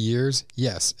that 3 years?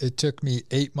 Yes, it took me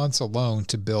 8 months alone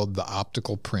to build the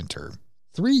optical printer.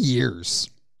 3 years.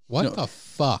 What the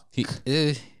fuck?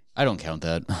 I don't count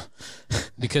that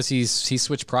because he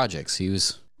switched projects. He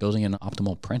was building an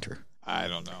optimal printer. I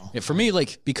don't know. Yeah, for me,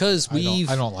 like, because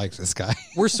I don't like this guy.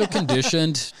 We're so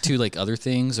conditioned to like other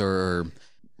things, or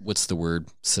what's the word?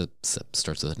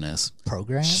 Starts with an S.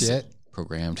 Programmed? Shit.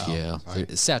 Programmed, yeah.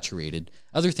 Saturated.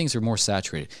 Other things are more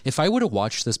saturated. If I would have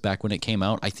watched this back when it came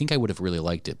out, I think I would have really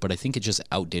liked it, but I think it just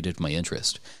outdated my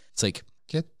interest. It's like,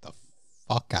 get the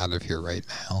fuck out of here right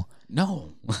now.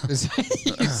 No. You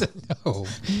said no.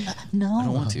 No. I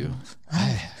don't want to.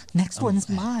 Next one's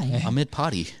mine. I'm at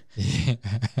potty.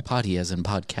 Potty as in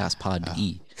podcast, pod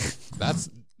E. That's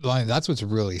what's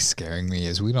really scaring me,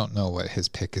 is we don't know what his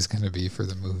pick is going to be for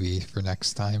the movie for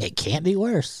next time. It can't be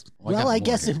worse. Well, I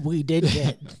guess if we did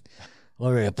get a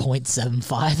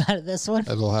 0.75 out of this one,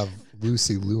 it'll have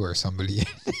Lucy Liu or somebody in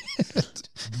it.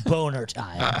 Boner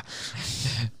time.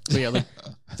 But yeah, like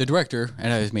the director,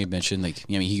 and I made mention, like,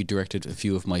 you know, he directed a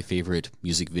few of my favorite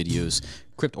music videos,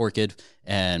 Crypt Orchid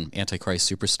and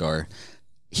Antichrist Superstar.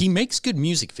 He makes good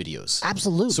music videos.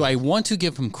 Absolutely. So I want to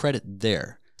give him credit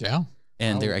there. Yeah.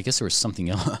 And there, I guess there was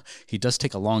something else. He does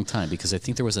take a long time because I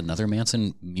think there was another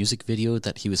Manson music video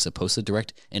that he was supposed to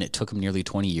direct, and it took him nearly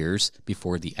 20 years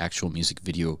before the actual music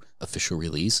video official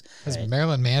release. Has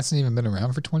Marilyn Manson even been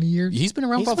around for 20 years? He's been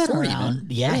around He's about been 40, around. man.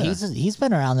 Yeah, he's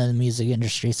been around in the music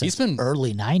industry since He's been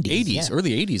early 90s. 80s, yeah.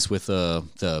 early 80s with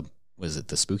the was it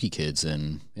the Spooky Kids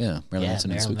and Marilyn Manson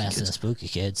and Marilyn Spooky Manson and Kids. Spooky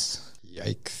Kids.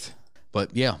 Yikes.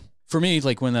 But yeah, for me,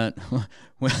 like when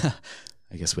I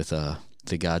guess with the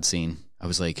God scene, I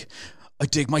was like, I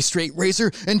dig my straight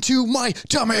razor into my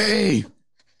tummy.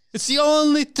 It's the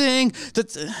only thing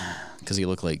that's because he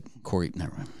looked like Corey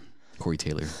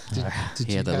Taylor.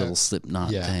 He had that little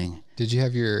Slipknot thing. Did you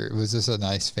have was this a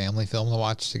nice family film to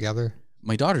watch together?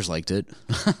 My daughters liked it.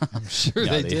 I'm sure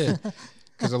Yeah, they did.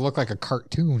 Because it looked like a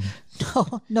cartoon.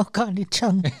 No Connie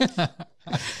Chung.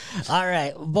 All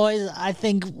right, boys. I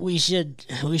think we should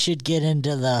get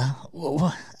into the.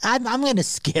 I'm going to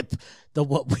skip the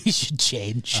what we should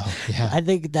change. Oh, yeah. I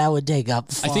think that would take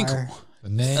up far. I think The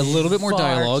name. a little bit more far-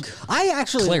 dialogue. I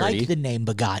actually clarity. like the name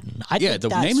Begotten. I Yeah, think the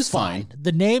that's name is fine.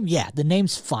 The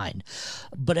name's fine,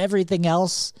 but everything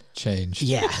else, Changed.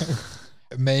 yeah.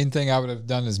 Main thing I would have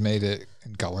done is made it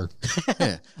in color.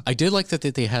 Yeah. I did like that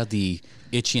they had the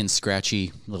itchy and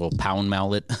scratchy little pound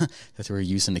mallet that they were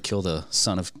using to kill the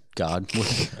son of God.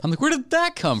 I'm like, where did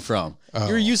that come from? You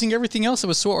were using everything else that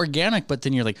was so organic, but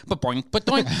then you're like, ba-boink,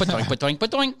 ba-doink, ba-doink, ba-doink,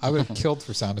 ba-doink. I would have killed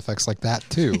for sound effects like that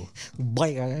too.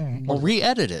 Well,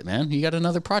 re-edit it, man. You got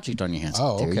another project on your hands.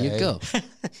 Oh, There you okay. go.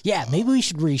 Yeah, maybe we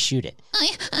should reshoot it.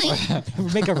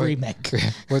 Make a remake.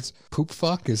 What's poop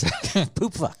fuck? Is that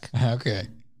Poop fuck. okay?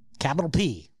 Capital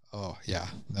P. Oh yeah,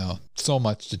 no, so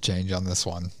much to change on this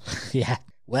one. Yeah.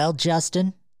 Well,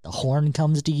 Justin, the horn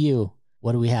comes to you.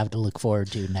 What do we have to look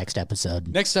forward to next episode?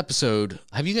 Next episode,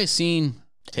 have you guys seen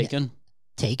Taken?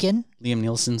 Taken? Liam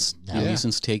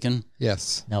Neeson's Taken?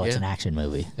 Yes, No, it's Yeah. an action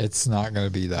movie. it's not going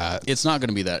to be that. It's not going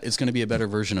to be that. It's going to be a better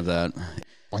version of that.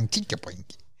 Boinky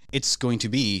boinky. It's going to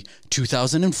be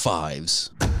 2005's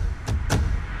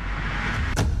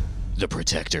The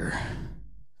Protector,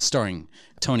 starring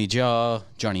Tony Jaa,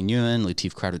 Johnny Nguyen,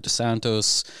 Lateef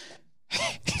Crowder-DeSantos,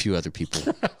 a few other people.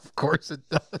 Of course it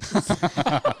does.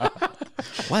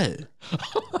 What?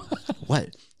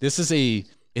 What? This is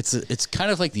it's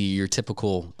kind of like your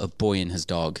typical a boy and his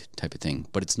dog type of thing,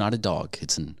 but it's not a dog.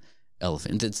 It's an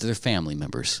elephant. It's their family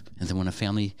members, and then when a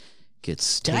family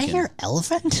gets Did taken, I hear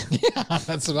elephant?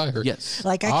 That's what I heard. yes,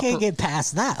 Like, I can't get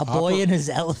past that. A boy and his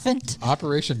elephant?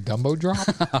 Operation Dumbo Drop.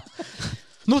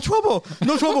 no trouble,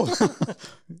 no trouble.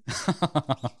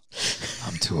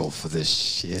 I'm too old for this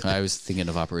shit. I was thinking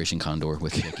of Operation Condor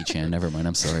with Jackie Chan. Never mind.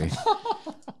 I'm sorry.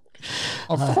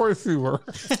 Of course you were.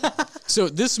 So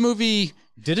this movie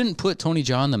didn't put Tony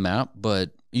Jaa on the map,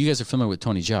 but you guys are familiar with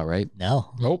Tony Jaa, right?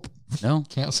 No. Nope. No?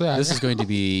 Can't say. This is going to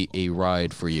be a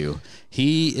ride for you.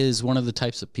 He is one of the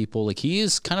types of people, like he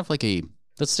is kind of like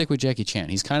let's stick with Jackie Chan.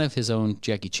 He's kind of his own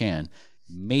Jackie Chan,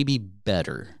 maybe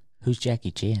better. Who's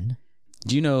Jackie Chan?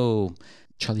 Do you know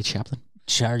Charlie Chaplin?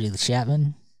 Charlie the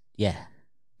Chapman? Yeah.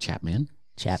 Chapman?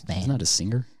 Chapman. He's not a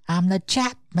singer. I'm the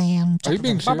Chapman. Are you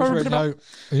being serious right now?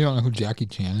 You don't know who Jackie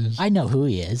Chan is? I know who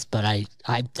he is, but I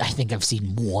think I've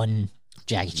seen one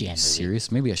Jackie Chan movie.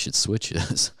 Serious? Maybe I should switch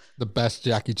this. The best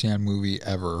Jackie Chan movie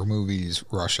ever. Movie's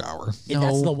Rush Hour. And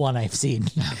that's the one I've seen.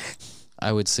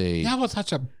 I would say Now we'll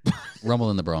touch a.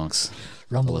 Rumble in the Bronx.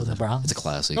 Rumble in the Bronx. It's a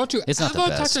classic. Don't you It's not the ever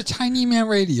best. touch a Chinese man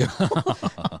radio?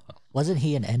 Wasn't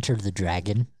he in Enter the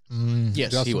Dragon?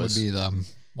 Yes, Justin he was. Would be the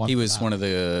one He for was that. one of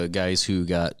the guys who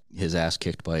got his ass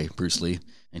kicked by Bruce Lee,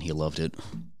 and he loved it.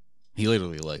 He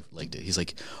literally liked it. He's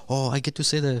like, "Oh, I get to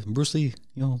say that Bruce Lee,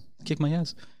 kicked my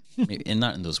ass," Maybe, and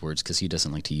not in those words because he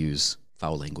doesn't like to use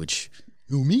foul language.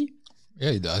 Who, me?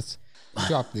 Yeah, he does. He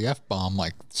dropped the F-bomb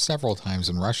like several times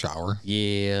in Rush Hour.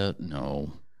 Yeah,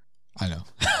 no. I know.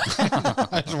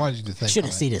 I just wanted you to think. Should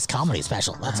have of it. seen his comedy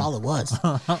special. That's all it was.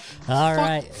 All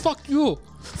right. Fuck you.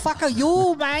 Fuck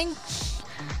you, man.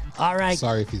 All right.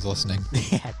 Sorry if he's listening.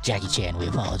 Yeah, Jackie Chan, we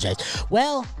apologize.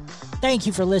 Well, thank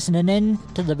you for listening in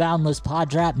to the Boundless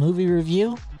Podtrap movie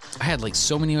review. I had like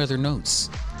so many other notes.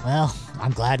 Well,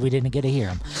 I'm glad we didn't get to hear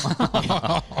them.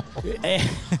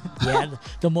 Yeah,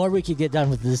 the more we could get done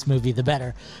with this movie, the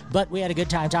better. But we had a good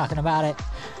time talking about it.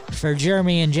 For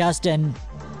Jeremy and Justin,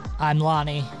 I'm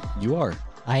Lonnie. You are.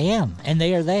 I am, and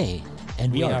they are they.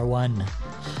 And we are one.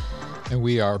 And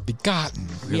we are Begotten.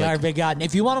 We are Begotten.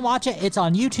 If you want to watch it, it's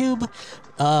on YouTube.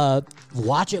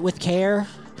 Watch it with care.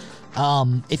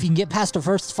 If you can get past the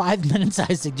first 5 minutes,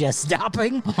 I suggest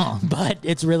stopping, but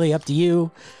it's really up to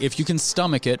you. If you can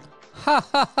stomach it.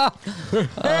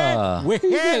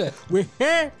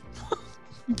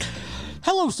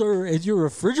 Hello, sir. Is your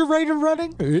refrigerator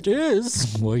running? It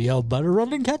is. Well, you better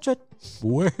run and catch it.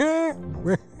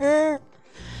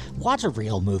 Watch a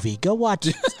real movie. Go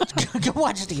watch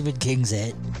Stephen King's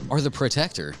It. Or The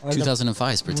Protector.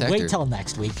 2005's Protector. Wait till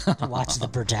next week to watch The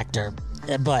Protector.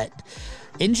 But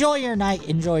enjoy your night,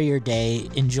 enjoy your day,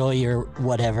 enjoy your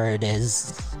whatever it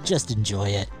is. Just enjoy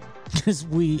it. Because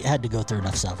we had to go through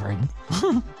enough suffering.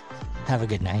 Have a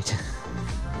good night.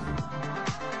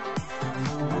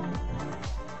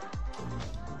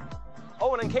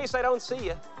 Oh, and in case I don't see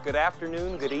you, good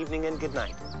afternoon, good evening, and good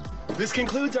night. This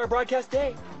concludes our broadcast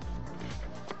day.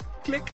 Click.